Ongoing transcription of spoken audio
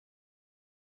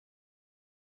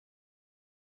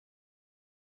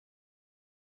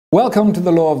Welcome to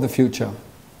the law of the future.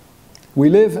 We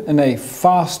live in a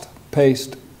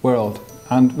fast-paced world,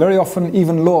 and very often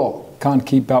even law can't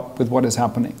keep up with what is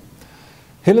happening.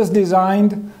 HiiL has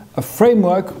designed a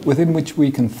framework within which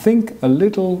we can think a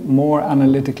little more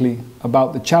analytically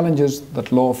about the challenges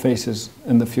that law faces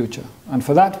in the future. And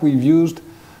for that we've used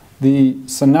the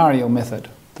scenario method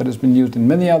that has been used in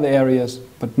many other areas,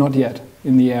 but not yet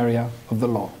in the area of the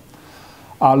law.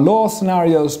 Our Law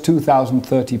Scenarios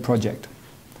 2030 project.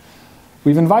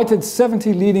 We've invited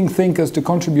 70 leading thinkers to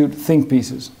contribute think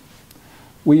pieces.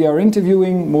 We are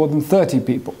interviewing more than 30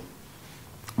 people.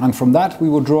 And from that we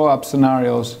will draw up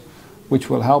scenarios which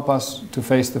will help us to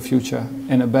face the future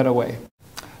in a better way.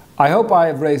 I hope I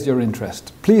have raised your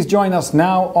interest. Please join us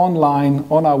now online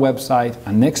on our website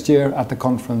and next year at the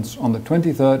conference on the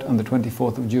 23rd and the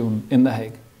 24th of June in The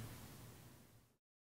Hague.